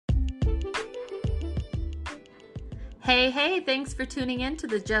Hey, thanks for tuning in to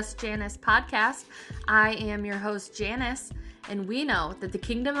the Just Janice podcast. I am your host, Janice, and we know that the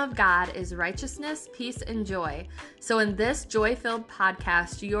kingdom of God is righteousness, peace, and joy. So in this joy-filled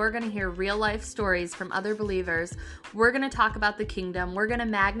podcast, you're going to hear real-life stories from other believers. We're going to talk about the kingdom. We're going to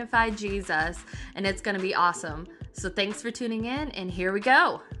magnify Jesus, and it's going to be awesome. So thanks for tuning in, and here we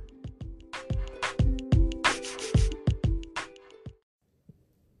go.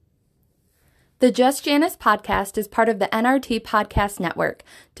 The Just Janice podcast is part of the NRT Podcast Network.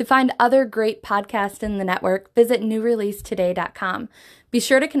 To find other great podcasts in the network, visit newreleasetoday.com. Be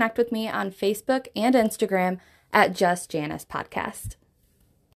sure to connect with me on Facebook and Instagram at Just Janice Podcast.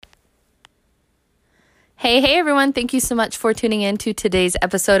 Hey everyone. Thank you so much for tuning in to today's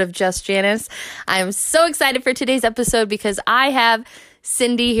episode of Just Janice. I'm so excited for today's episode because I have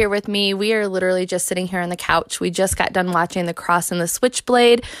Cindy here with me. We are literally just sitting here on the couch. We just got done watching The Cross and the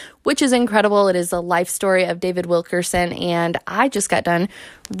Switchblade, which is incredible. It is the life story of David Wilkerson, and I just got done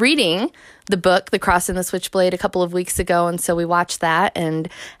reading the book, The Cross and the Switchblade, a couple of weeks ago, and so we watched that, and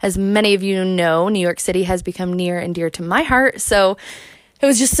as many of you know, New York City has become near and dear to my heart, so it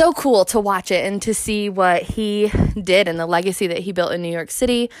was just so cool to watch it and to see what he did and the legacy that he built in New York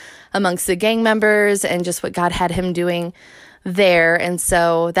City amongst the gang members and just what God had him doing there. And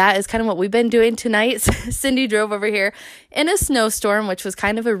so that is kind of what we've been doing tonight. Cindy drove over here in a snowstorm, which was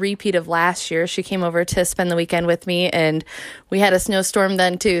kind of a repeat of last year. She came over to spend the weekend with me, and we had a snowstorm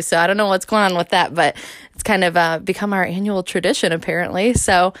then too. So I don't know what's going on with that, but it's kind of become our annual tradition apparently.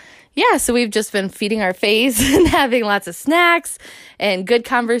 So yeah, so we've just been feeding our face and having lots of snacks and good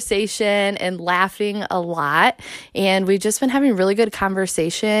conversation and laughing a lot. And we've just been having really good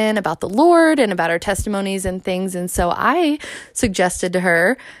conversation about the Lord and about our testimonies and things. And so I suggested to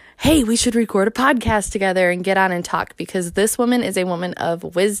her, hey, we should record a podcast together and get on and talk, because this woman is a woman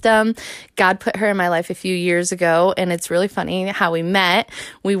of wisdom. God put her in my life a few years ago, and it's really funny how we met.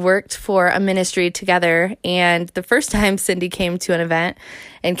 We worked for a ministry together, and the first time Cindy came to an event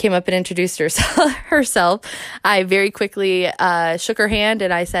and came up and introduced herself, I very quickly shook her hand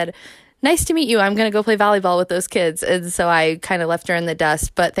and I said, nice to meet you. I'm going to go play volleyball with those kids. And so I kind of left her in the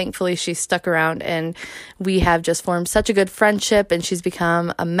dust, but thankfully she stuck around, and we have just formed such a good friendship, and she's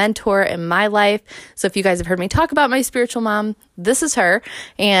become a mentor in my life. So if you guys have heard me talk about my spiritual mom, this is her.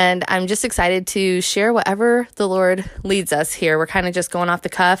 And I'm just excited to share whatever the Lord leads us here. We're kind of just going off the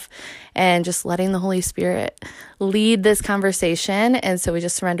cuff and just letting the Holy Spirit lead this conversation. And so we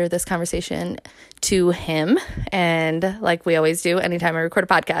just surrender this conversation to Him. And like we always do, anytime I record a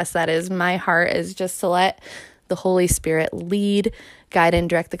podcast, that is my heart, is just to let the Holy Spirit lead, guide, and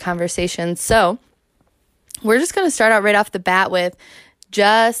direct the conversation. So we're just going to start out right off the bat with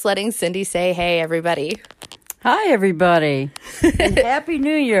just letting Cindy say, hey, everybody. Hi, everybody, and Happy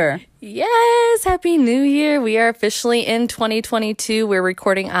New Year. Yes, Happy New Year. We are officially in 2022. We're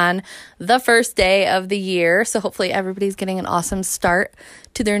recording on the first day of the year, so hopefully everybody's getting an awesome start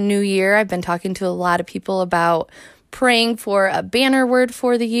to their new year. I've been talking to a lot of people about praying for a banner word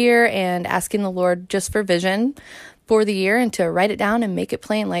for the year and asking the Lord just for vision for the year and to write it down and make it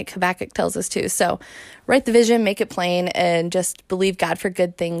plain like Habakkuk tells us to. So write the vision, make it plain, and just believe God for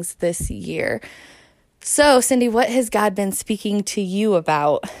good things this year. So, Cindy, what has God been speaking to you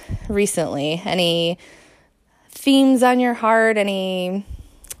about recently? Any themes on your heart? Any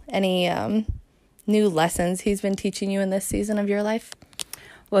new lessons He's been teaching you in this season of your life?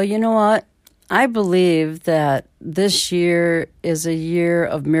 Well, you know what? I believe that this year is a year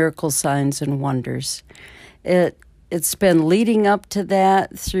of miracle signs and wonders. It's been leading up to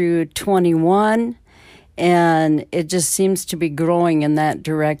that through 21, and it just seems to be growing in that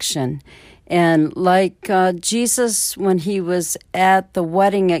direction. And like Jesus, when he was at the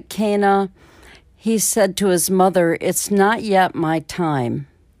wedding at Cana, he said to his mother, it's not yet my time.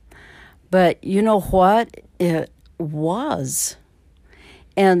 But you know what? It was.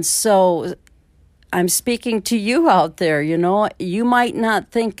 And so I'm speaking to you out there, you might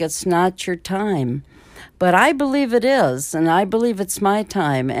not think it's not your time, but I believe it is, and I believe it's my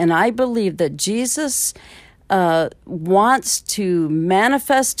time. And I believe that Jesus wants to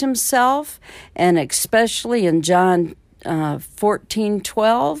manifest himself, and especially in John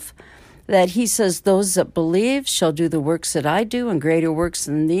 14:12, that he says, those that believe shall do the works that I do, and greater works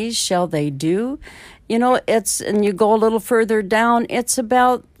than these shall they do. And you go a little further down, it's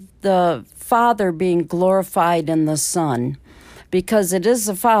about the Father being glorified in the Son, because it is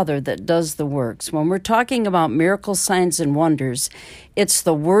the Father that does the works. When we're talking about miracle signs and wonders, it's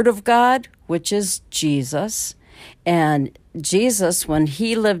the Word of God, which is Jesus. And Jesus, when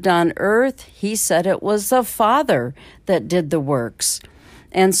he lived on earth, he said it was the Father that did the works.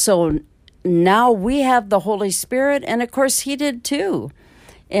 And so now we have the Holy Spirit, and of course he did too.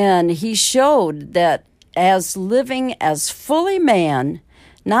 And he showed that as living as fully man,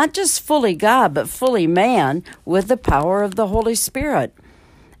 not just fully God, but fully man with the power of the Holy Spirit.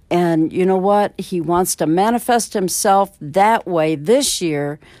 And you know what? He wants to manifest himself that way this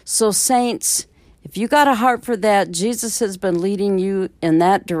year. So saints, if you got a heart for that, Jesus has been leading you in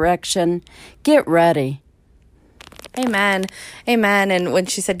that direction. Get ready. Amen. Amen. And when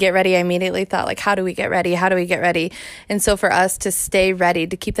she said get ready, I immediately thought, like, how do we get ready? How do we get ready? And so for us to stay ready,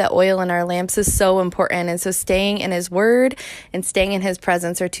 to keep that oil in our lamps is so important. And so staying in his word and staying in his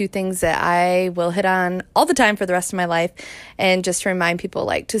presence are two things that I will hit on all the time for the rest of my life. And just to remind people,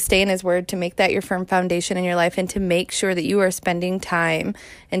 like, to stay in his word, to make that your firm foundation in your life, and to make sure that you are spending time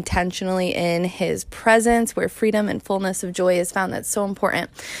intentionally in his presence where freedom and fullness of joy is found. That's so important.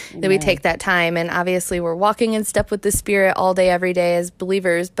 Amen. That we take that time. And obviously we're walking in step with the Spirit all day, every day as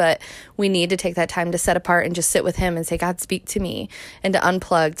believers, but we need to take that time to set apart and just sit with him and say, God, speak to me, and to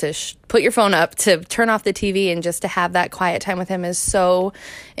unplug, to put your phone up, to turn off the TV, and just to have that quiet time with him is so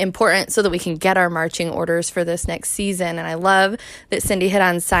important so that we can get our marching orders for this next season. And I love that Cindy hit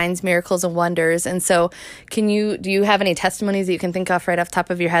on signs, miracles, and wonders. And so do you have any testimonies that you can think of right off the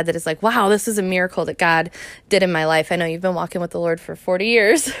top of your head that is like, wow, this is a miracle that God did in my life? I know you've been walking with the Lord for 40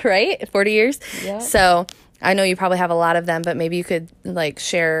 years, right? 40 years. Yeah. So I know you probably have a lot of them, but maybe you could like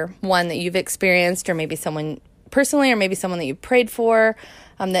share one that you've experienced, or maybe someone personally, or maybe someone that you prayed for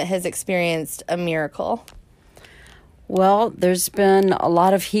that has experienced a miracle. Well, there's been a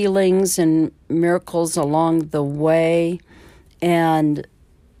lot of healings and miracles along the way, but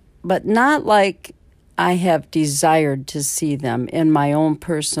not like I have desired to see them in my own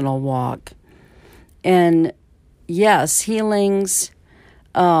personal walk. And yes, healings.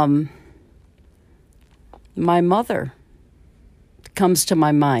 My mother comes to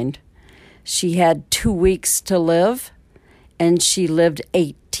my mind. She had 2 weeks to live, and she lived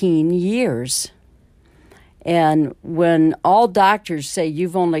 18 years. And when all doctors say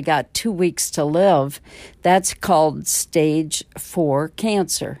you've only got 2 weeks to live, that's called stage 4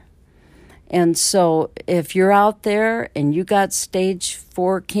 cancer. And so if you're out there and you got stage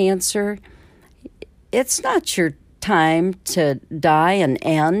 4 cancer, it's not your time to die and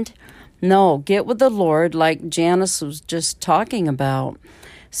end. No, get with the Lord, like Janice was just talking about.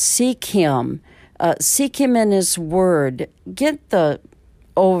 Seek him. Seek him in his word. Get the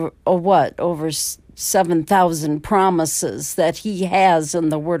over 7,000 promises that he has in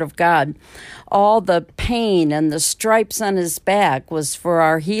the word of God. All the pain and the stripes on his back was for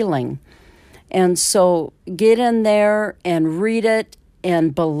our healing. And so get in there and read it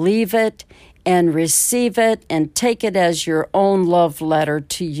and believe it and receive it and take it as your own love letter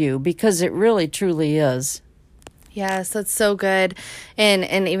to you, because it really, truly is. Yes, that's so good.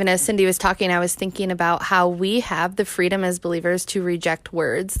 And even as Cindy was talking, I was thinking about how we have the freedom as believers to reject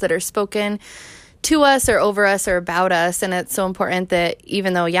words that are spoken to us or over us or about us. And it's so important that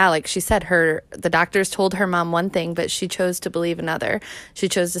even though, yeah, like she said, the doctors told her mom one thing, but she chose to believe another. She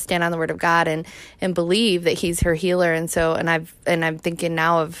chose to stand on the word of God and believe that he's her healer. And so, and I'm thinking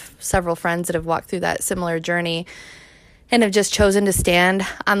now of several friends that have walked through that similar journey and have just chosen to stand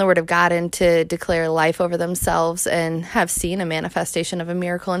on the word of God and to declare life over themselves, and have seen a manifestation of a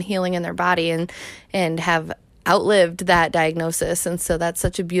miracle and healing in their body, and have outlived that diagnosis. And so that's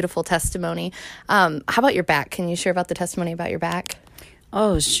such a beautiful testimony. How about your back? Can you share about the testimony about your back?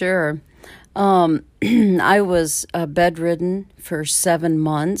 Oh, sure. I was bedridden for 7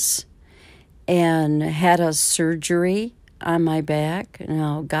 months and had a surgery on my back.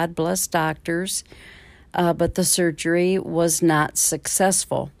 Now, God bless doctors, but the surgery was not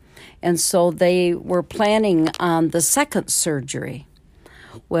successful. And so they were planning on the second surgery.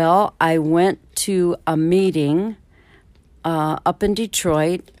 Well, I went to a meeting up in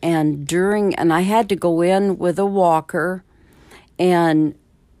Detroit, and I had to go in with a walker, and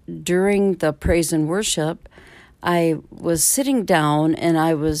during the praise and worship, I was sitting down, and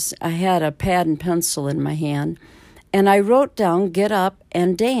I had a pad and pencil in my hand, and I wrote down, "Get up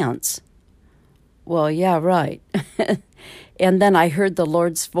and dance." Well, yeah, right. And then I heard the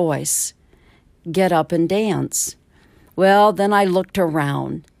Lord's voice, "Get up and dance." Well, then I looked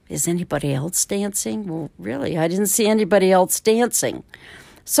around. Is anybody else dancing? Well, really, I didn't see anybody else dancing.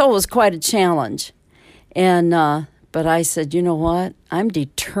 So it was quite a challenge. And but I said, you know what? I'm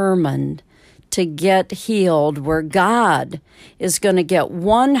determined to get healed where God is going to get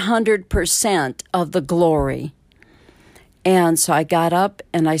 100% of the glory. And so I got up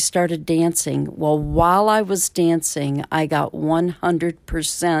and I started dancing. Well, while I was dancing, I got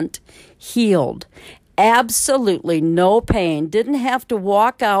 100% healed. absolutely no pain. Didn't have to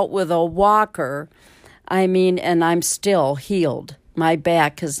walk out with a walker. I mean, and I'm still healed. My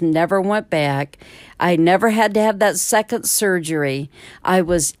back has never went back. I never had to have that second surgery. I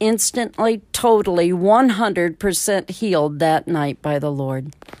was instantly, totally, 100% healed that night by the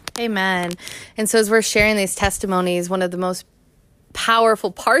Lord. Amen. And so as we're sharing these testimonies, one of the most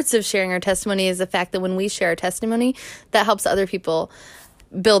powerful parts of sharing our testimony is the fact that when we share our testimony, that helps other people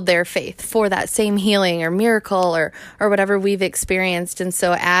build their faith for that same healing or miracle or whatever we've experienced. And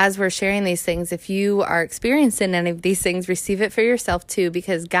so as we're sharing these things, if you are experiencing any of these things, receive it for yourself too,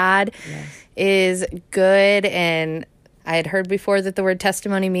 because God is good. And I had heard before that the word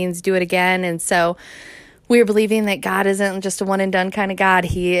testimony means do it again. And so we're believing that God isn't just a one and done kind of God.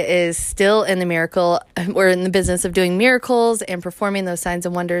 He is still in the miracle. We're in the business of doing miracles and performing those signs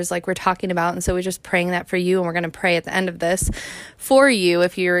and wonders like we're talking about. And so we're just praying that for you. And we're going to pray at the end of this for you.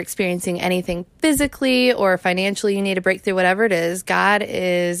 If you're experiencing anything physically or financially, you need a breakthrough, whatever it is, God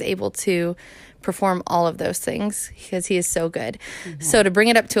is able to perform all of those things because he is so good. Mm-hmm. So to bring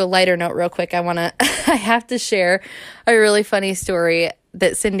it up to a lighter note real quick, I have to share a really funny story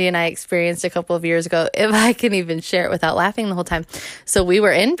that Cindy and I experienced a couple of years ago, if I can even share it without laughing the whole time. So we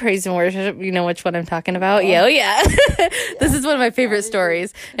were in praise and worship. You know which one I'm talking about? Yeah. This is one of my favorite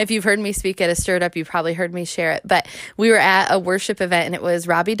stories. If you've heard me speak at a Stirred Up, you probably heard me share it. But we were at a worship event, and it was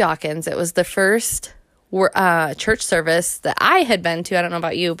Robbie Dawkins. It was the first church service that I had been to. I don't know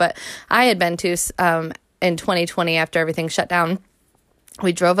about you, but I had been to in 2020 after everything shut down.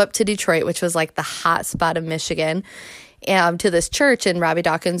 We drove up to Detroit, which was like the hot spot of Michigan, to this church, and Robbie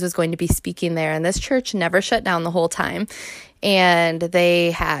Dawkins was going to be speaking there. And this church never shut down the whole time. And they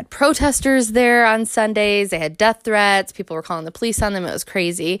had protesters there on Sundays. They had death threats. People were calling the police on them. It was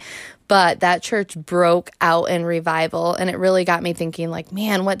crazy. But that church broke out in revival. And it really got me thinking, like,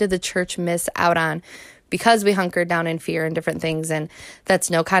 man, what did the church miss out on? Because we hunkered down in fear and different things. And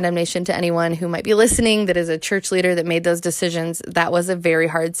that's no condemnation to anyone who might be listening that is a church leader that made those decisions. That was a very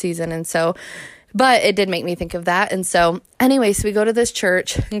hard season. And so, but it did make me think of that. And so anyway, so we go to this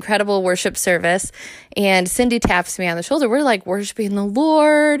church, incredible worship service, and Cindy taps me on the shoulder. We're like worshiping the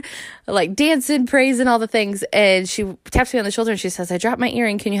Lord, like dancing, praising, all the things. And she taps me on the shoulder and she says, I dropped my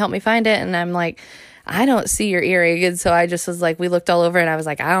earring. Can you help me find it? And I'm like, I don't see your earring. And so I just was like, we looked all over and I was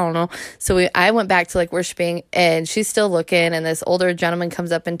like, I don't know. So I went back to like worshiping, and she's still looking, and this older gentleman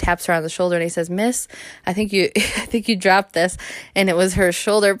comes up and taps her on the shoulder, and he says, Miss, I think you dropped this. And it was her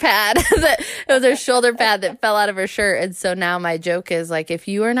shoulder pad. It was her shoulder pad that fell out of her shirt. And so now my joke is like, if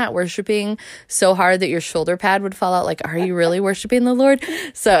you are not worshiping so hard that your shoulder pad would fall out, like, are you really worshiping the Lord?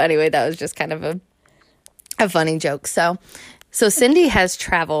 So anyway, that was just kind of a funny joke. So Cindy has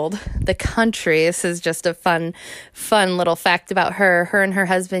traveled the country. This is just a fun little fact about her. Her and her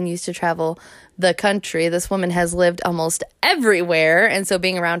husband used to travel the country. This woman has lived almost everywhere. And so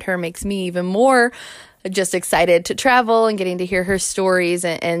being around her makes me even more just excited to travel and getting to hear her stories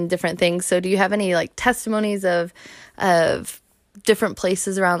and different things. So do you have any like testimonies of different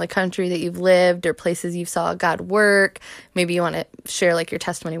places around the country that you've lived, or places you saw God work? Maybe you want to share like your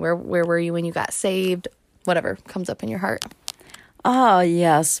testimony. Where were you when you got saved? Whatever comes up in your heart.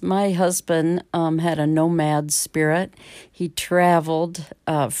 Yes. My husband had a nomad spirit. He traveled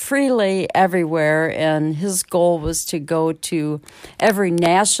freely everywhere, and his goal was to go to every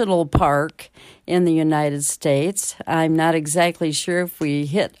national park in the United States. I'm not exactly sure if we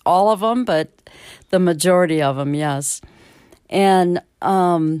hit all of them, but the majority of them, yes. And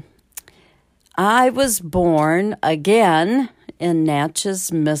I was born again in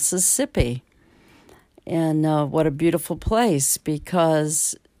Natchez, Mississippi. And what a beautiful place,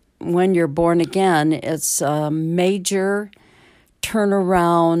 because when you're born again, it's a major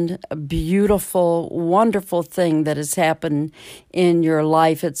turnaround, a beautiful, wonderful thing that has happened in your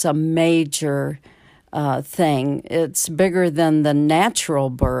life. It's a major thing. It's bigger than the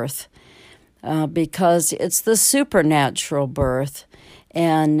natural birth because it's the supernatural birth.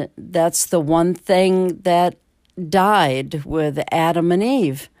 And that's the one thing that died with Adam and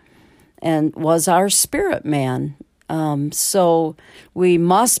Eve, and was our spirit man. So we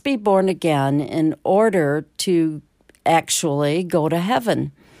must be born again in order to actually go to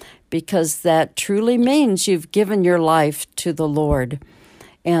heaven, because that truly means you've given your life to the Lord.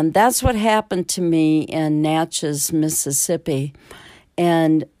 And that's what happened to me in Natchez, Mississippi.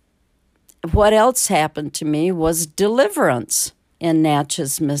 And what else happened to me was deliverance in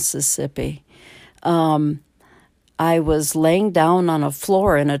Natchez, Mississippi. I was laying down on a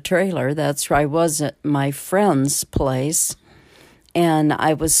floor in a trailer. That's where I was at my friend's place. And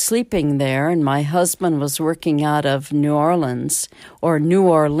I was sleeping there, and my husband was working out of New Orleans, or New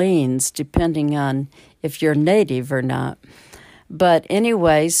Orleans, depending on if you're native or not. But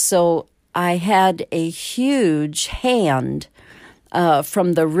anyway, so I had a huge hand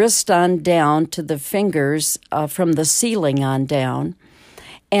from the wrist on down to the fingers, from the ceiling on down.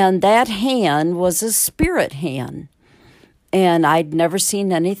 And that hand was a spirit hand. And I'd never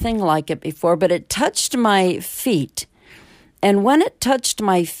seen anything like it before, but it touched my feet. And when it touched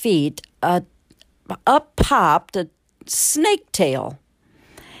my feet, up popped a snake tail.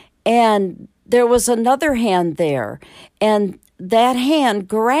 And there was another hand there. And that hand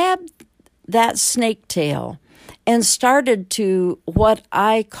grabbed that snake tail and started to, what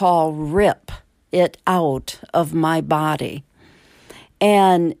I call, rip it out of my body.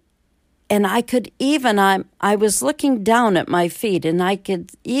 And I could even, I was looking down at my feet, and I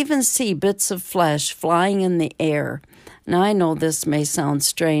could even see bits of flesh flying in the air. Now, I know this may sound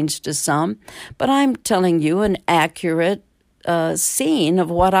strange to some, but I'm telling you an accurate scene of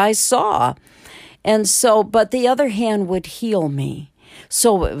what I saw. And so, but the other hand would heal me.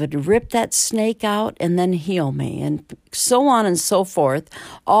 So it would rip that snake out and then heal me, and so on and so forth,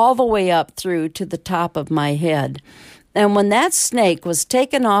 all the way up through to the top of my head. And when that snake was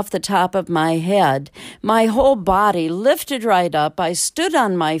taken off the top of my head, my whole body lifted right up. I stood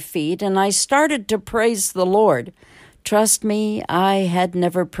on my feet, and I started to praise the Lord. Trust me, I had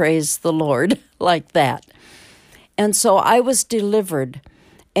never praised the Lord like that. And so I was delivered,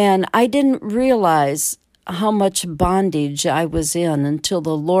 and I didn't realize how much bondage I was in until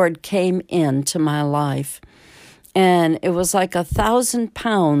the Lord came into my life. And it was like 1,000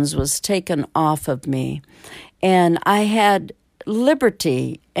 pounds was taken off of me. And I had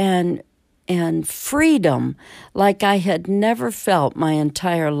liberty and freedom like I had never felt my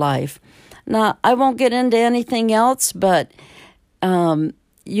entire life. Now, I won't get into anything else, but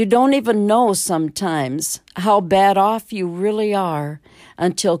you don't even know sometimes how bad off you really are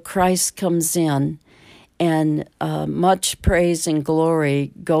until Christ comes in, and much praise and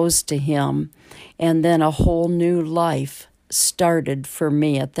glory goes to him, and then a whole new life started for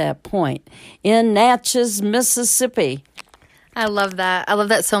me at that point in Natchez, Mississippi. I love that. I love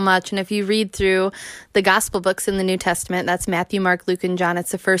that so much. And if you read through the gospel books in the New Testament, that's Matthew, Mark, Luke, and John.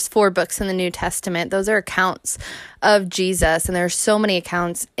 It's the first 4 books in the New Testament. Those are accounts of Jesus. And there are so many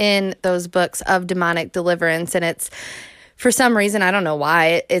accounts in those books of demonic deliverance. And it's, for some reason, I don't know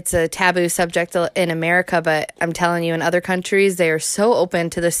why, it's a taboo subject in America, but I'm telling you, in other countries, they are so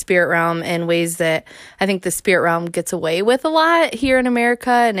open to the spirit realm in ways that I think the spirit realm gets away with a lot here in America,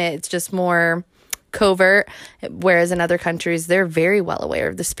 and it's just more covert, whereas in other countries, they're very well aware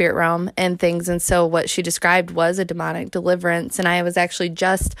of the spirit realm and things. And so what she described was a demonic deliverance. And I was actually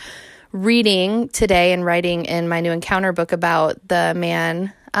just reading today and writing in my New Encounter book about the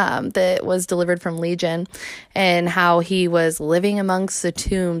man that was delivered from Legion, and how he was living amongst the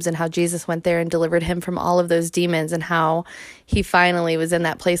tombs, and how Jesus went there and delivered him from all of those demons, and how he finally was in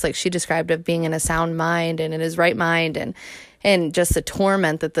that place, like she described, of being in a sound mind and in his right mind, and just the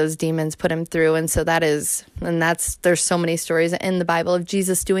torment that those demons put him through. And so there's so many stories in the Bible of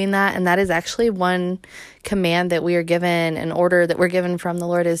Jesus doing that. And that is actually one command that we are given, an order that we're given from the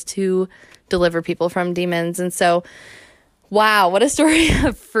Lord, is to deliver people from demons. And so, wow, what a story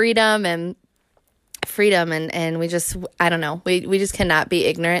of freedom. And we just, I don't know, we just cannot be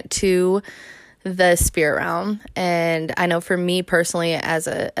ignorant to the spirit realm. And I know for me personally, as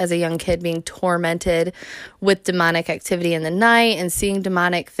a young kid, being tormented with demonic activity in the night and seeing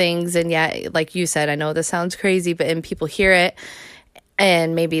demonic things, and yet, like you said, I know this sounds crazy, but and people hear it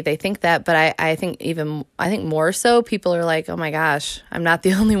and maybe they think that, but I think more so people are like, oh my gosh, I'm not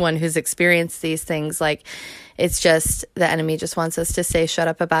the only one who's experienced these things. Like, it's just the enemy just wants us to stay shut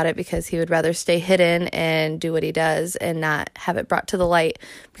up about it, because he would rather stay hidden and do what he does and not have it brought to the light,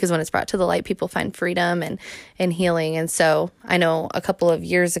 because when it's brought to the light, people find freedom and healing. And so I know a couple of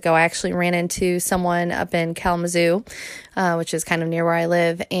years ago, I actually ran into someone up in Kalamazoo, which is kind of near where I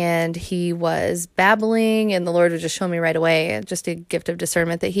live, and he was babbling, and the Lord would just show me right away, just a gift of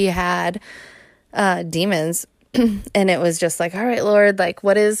discernment, that he had demons. And it was just like, all right, Lord, like,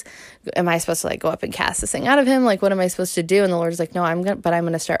 am I supposed to like go up and cast this thing out of him? Like, what am I supposed to do? And the Lord's like, no, I'm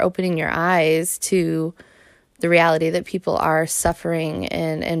going to start opening your eyes to the reality that people are suffering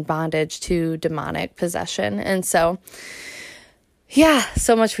in bondage to demonic possession. And so, yeah,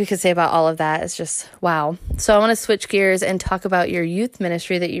 so much we could say about all of that. It's just, wow. So I want to switch gears and talk about your youth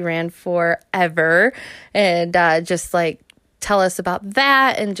ministry that you ran forever, and just like, tell us about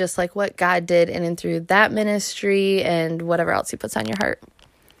that, and just like what God did in and through that ministry, and whatever else he puts on your heart.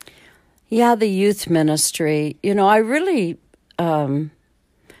 Yeah, the youth ministry. You know, I really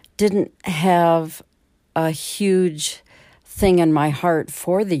didn't have a huge thing in my heart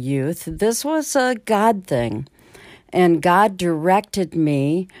for the youth. This was a God thing. And God directed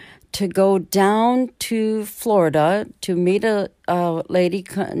me to go down to Florida to meet a lady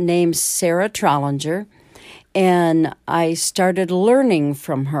named Sarah Trollinger. And I started learning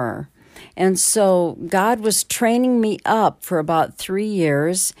from her. And so God was training me up for about 3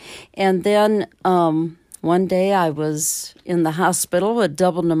 years. And then one day I was in the hospital with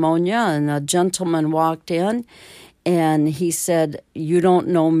double pneumonia, and a gentleman walked in. And he said, "You don't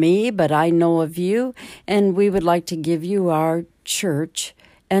know me, but I know of you, and we would like to give you our church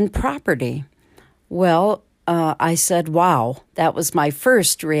and property." Well, I said, wow, that was my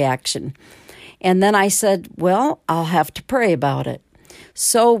first reaction. And then I said, well, I'll have to pray about it.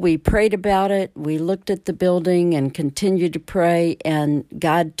 So we prayed about it. We looked at the building and continued to pray, and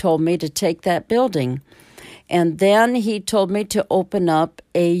God told me to take that building. And then he told me to open up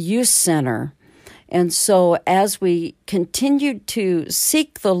a youth center. And so as we continued to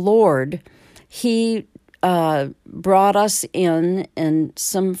seek the Lord, he brought us in, and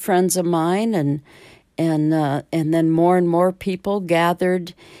some friends of mine, and then more and more people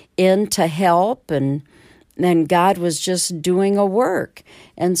gathered in to help, and then God was just doing a work.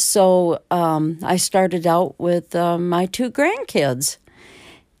 And so I started out with my 2 grandkids,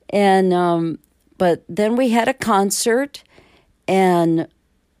 and but then we had a concert, and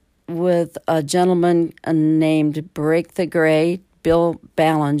with a gentleman named Break the Gray, Billy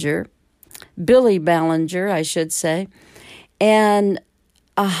Ballinger, I should say. And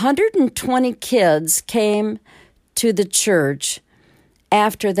 120 kids came to the church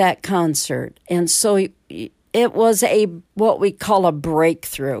after that concert. And so it was what we call a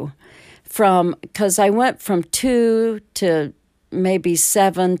breakthrough, because I went from 2 to maybe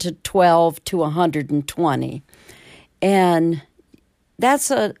 7 to 12 to 120. And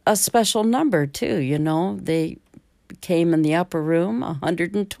that's a special number, too, you know. They came in the upper room,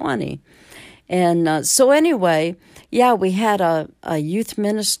 120. And so anyway, yeah, we had a youth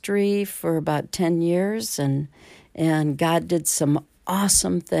ministry for about 10 years, and God did some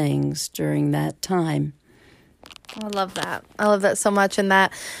awesome things during that time. I love that. I love that so much. And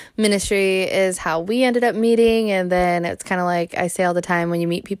that ministry is how we ended up meeting. And then it's kind of like I say all the time, when you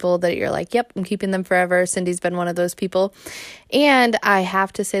meet people that you're like, yep, I'm keeping them forever. Cindy's been one of those people. And I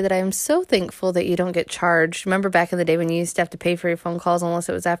have to say that I'm so thankful that you don't get charged. Remember back in the day when you used to have to pay for your phone calls unless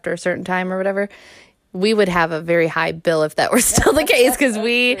it was after a certain time or whatever? We would have a very high bill if that were still the case, because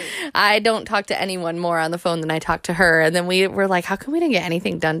I don't talk to anyone more on the phone than I talk to her. And then we were like, how come we didn't get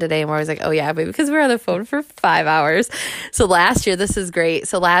anything done today? And we're always like, oh yeah, baby, because we were on the phone for 5 hours. So last year, this is great.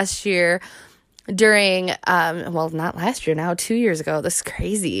 So last year during, well, not last year now, 2 years ago, this is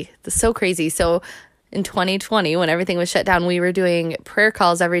crazy. This is so crazy. So in 2020, when everything was shut down, we were doing prayer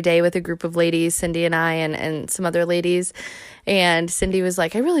calls every day with a group of ladies, Cindy and I, and some other ladies. And Cindy was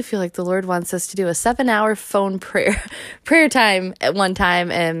like, I really feel like the Lord wants us to do a 7-hour phone prayer time at one time.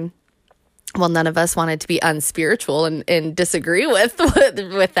 And well, none of us wanted to be unspiritual and disagree with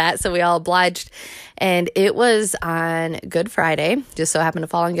that. So we all obliged. And it was on Good Friday, just so happened to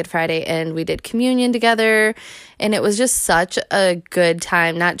fall on Good Friday. And we did communion together. And it was just such a good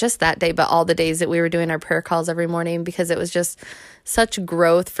time, not just that day, but all the days that we were doing our prayer calls every morning, because it was just such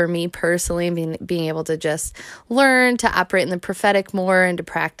growth for me personally, being able to just learn to operate in the prophetic more and to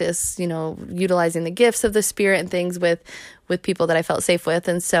practice, you know, utilizing the gifts of the Spirit and things with people that I felt safe with.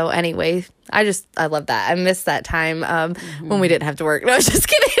 And so anyway, I love that. I missed that time when we didn't have to work. No, I was just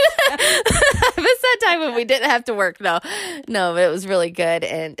kidding. I missed that time when we didn't have to work. No, but it was really good.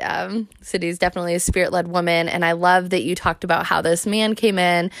 And Cindy's definitely a Spirit-led woman. And I love that you talked about how this man came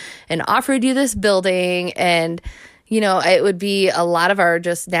in and offered you this building. And you know, it would be a lot of our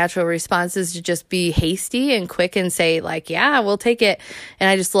just natural responses to just be hasty and quick and say like, yeah, we'll take it. And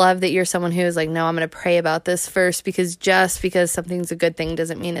I just love that you're someone who is like, no, I'm going to pray about this first, because just because something's a good thing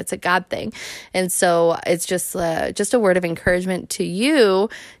doesn't mean it's a God thing. And so it's just a word of encouragement to you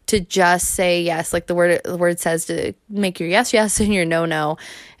to just say yes, like the word says, to make your yes, yes, and your no, no.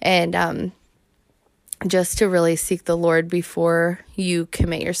 And, just to really seek the Lord before you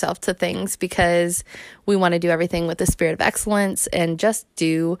commit yourself to things, because we want to do everything with the spirit of excellence and just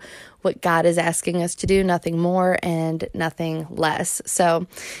do what God is asking us to do, nothing more and nothing less. So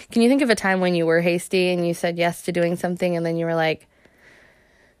can you think of a time when you were hasty and you said yes to doing something and then you were like,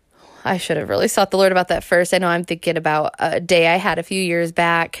 I should have really sought the Lord about that first? I know I'm thinking about a day I had a few years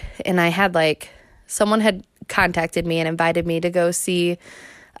back, and I had someone had contacted me and invited me to go see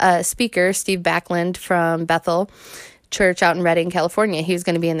speaker, Steve Backlund from Bethel, church out in Redding, California. He was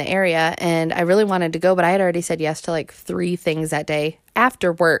going to be in the area, and I really wanted to go, but I had already said yes to like 3 things that day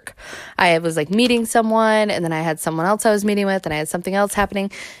after work. I was like meeting someone, and then I had someone else I was meeting with, and I had something else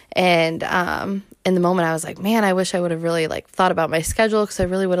happening. And in the moment I was like, man, I wish I would have really like thought about my schedule, because I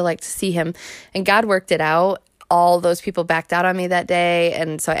really would have liked to see him. And God worked it out. All those people backed out on me that day,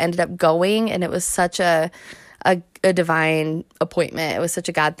 and so I ended up going, and it was such a divine appointment. It was such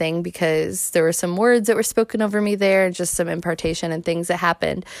a God thing, because there were some words that were spoken over me there, and just some impartation and things that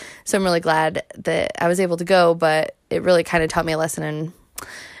happened. So I'm really glad that I was able to go, but it really kind of taught me a lesson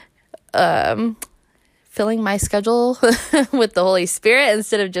in filling my schedule with the Holy Spirit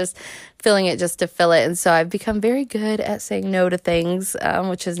instead of just filling it just to fill it. And so I've become very good at saying no to things,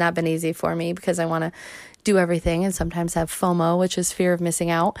 which has not been easy for me, because I want to do everything and sometimes have FOMO, which is fear of missing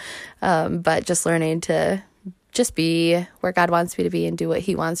out. But just learning to just be where God wants me to be and do what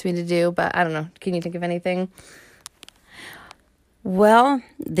he wants me to do. But I don't know. Can you think of anything? Well,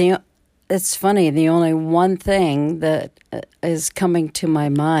 it's funny. The only one thing that is coming to my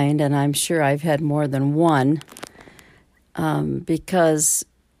mind, and I'm sure I've had more than one, because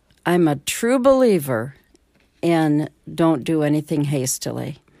I'm a true believer in don't do anything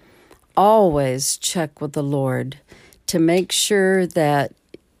hastily. Always check with the Lord to make sure that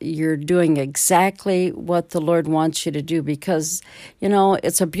you're doing exactly what the Lord wants you to do, because, you know,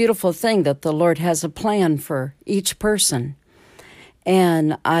 it's a beautiful thing that the Lord has a plan for each person.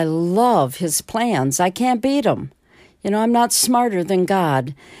 And I love his plans. I can't beat them. You know, I'm not smarter than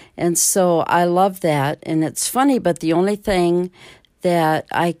God. And so I love that. And it's funny, but the only thing that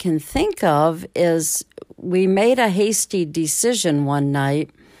I can think of is we made a hasty decision one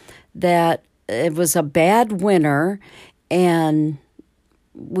night that it was a bad winter, and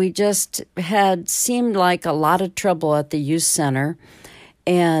we just had seemed like a lot of trouble at the youth center,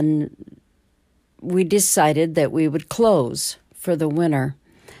 and we decided that we would close for the winter.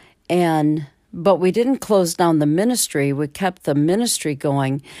 But we didn't close down the ministry. We kept the ministry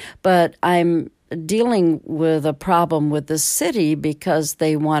going. But I'm dealing with a problem with the city because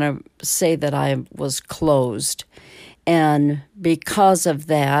they want to say that I was closed. And because of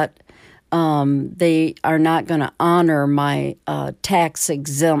that, they are not going to honor my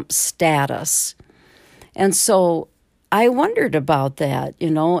tax-exempt status. And so I wondered about that, you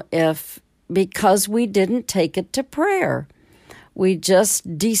know, because we didn't take it to prayer. We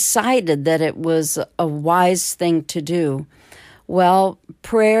just decided that it was a wise thing to do. Well,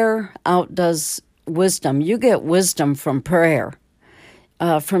 prayer outdoes wisdom. You get wisdom from prayer,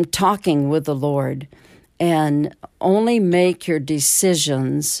 from talking with the Lord, and only make your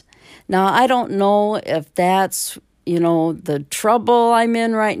decisions. Now, I don't know if that's, you know, the trouble I'm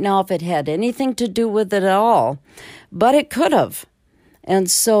in right now, if it had anything to do with it at all, but it could have. And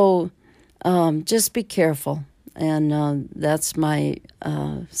so just be careful. And that's my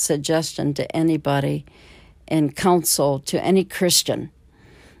suggestion to anybody and counsel to any Christian,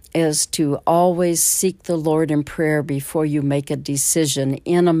 is to always seek the Lord in prayer before you make a decision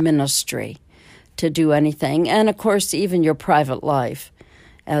in a ministry to do anything. And, of course, even your private life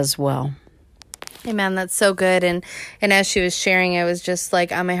as well. Amen. That's so good. And as she was sharing, it was just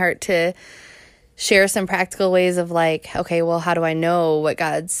like on my heart to share some practical ways of like, okay, well, how do I know what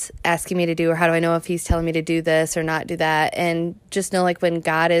God's asking me to do? Or how do I know if he's telling me to do this or not do that? And just know, like, when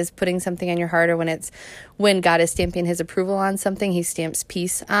God is putting something on your heart, or when God is stamping his approval on something, he stamps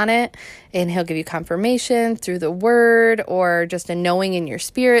peace on it, and he'll give you confirmation through the word, or just a knowing in your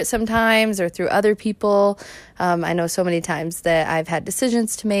spirit sometimes, or through other people. I know so many times that I've had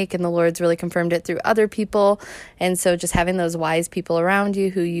decisions to make, and the Lord's really confirmed it through other people. And so just having those wise people around you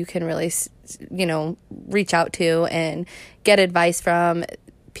who you can really, you know, reach out to and get advice from,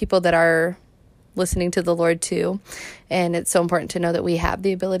 people that are listening to the Lord too. And it's so important to know that we have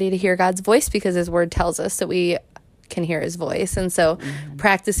the ability to hear God's voice, because his word tells us that we can hear his voice. And so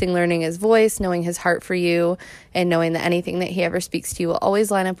practicing learning his voice, knowing his heart for you, and knowing that anything that he ever speaks to you will always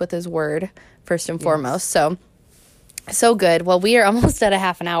line up with his word first and foremost. So good. Well, we are almost at a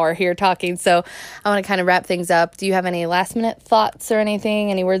half an hour here talking, so I want to kind of wrap things up. Do you have any last minute thoughts or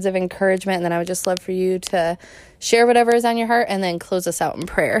anything, any words of encouragement? And then I would just love for you to share whatever is on your heart, and then close us out in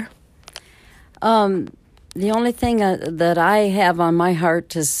prayer. The only thing that I have on my heart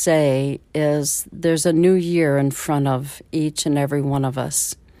to say is there's a new year in front of each and every one of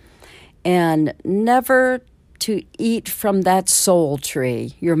us. And never to eat from that soul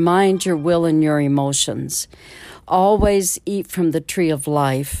tree, your mind, your will, and your emotions. Always eat from the tree of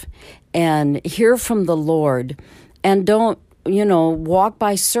life and hear from the Lord. And don't, walk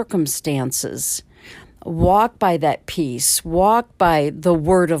by circumstances. Walk by that peace. Walk by the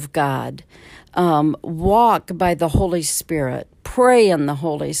Word of God. walk by the Holy Spirit. Pray in the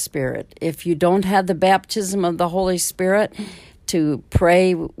Holy Spirit. If you don't have the baptism of the Holy Spirit, to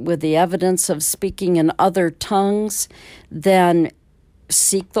pray with the evidence of speaking in other tongues, then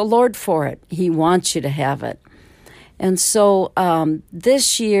seek the Lord for it. He wants you to have it. And so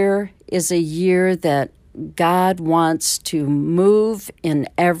this year is a year that God wants to move in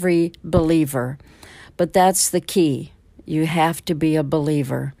every believer. But that's the key. You have to be a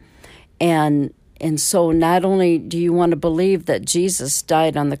believer. And so not only do you want to believe that Jesus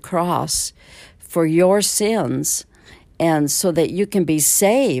died on the cross for your sins, and so that you can be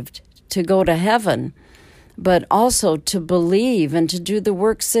saved to go to heaven, but also to believe and to do the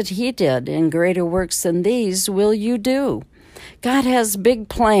works that he did, and greater works than these will you do. God has big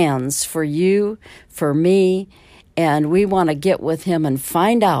plans for you, for me, and we want to get with him and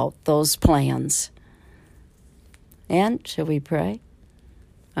find out those plans. And shall we pray?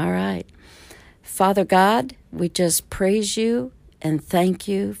 All right. Father God, we just praise you and thank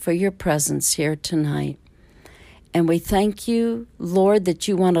you for your presence here tonight. And we thank you, Lord, that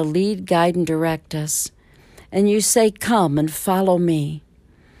you want to lead, guide, and direct us. And you say, come and follow me.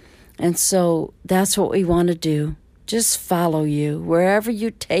 And so that's what we want to do. Just follow you wherever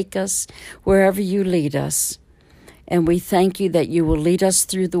you take us, wherever you lead us. And we thank you that you will lead us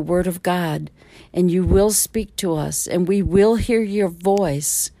through the Word of God, and you will speak to us, and we will hear your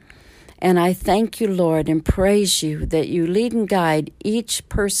voice. And I thank you, Lord, and praise you that you lead and guide each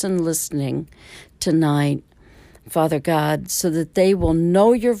person listening tonight, Father God, so that they will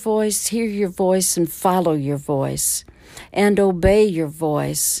know your voice, hear your voice, and follow your voice, and obey your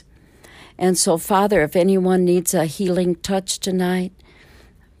voice. And so, Father, if anyone needs a healing touch tonight,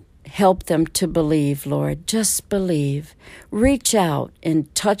 help them to believe, Lord. Just believe. Reach out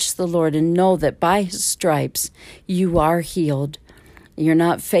and touch the Lord and know that by his stripes you are healed. You're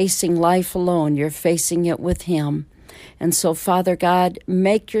not facing life alone. You're facing it with him. And so, Father God,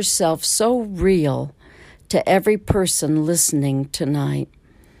 make yourself so real to every person listening tonight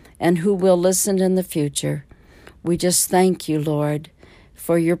and who will listen in the future. We just thank you, Lord,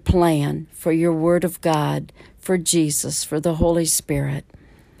 for your plan, for your Word of God, for Jesus, for the Holy Spirit.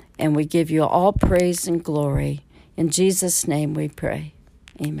 And we give you all praise and glory. In Jesus' name we pray.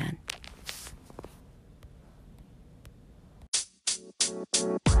 Amen.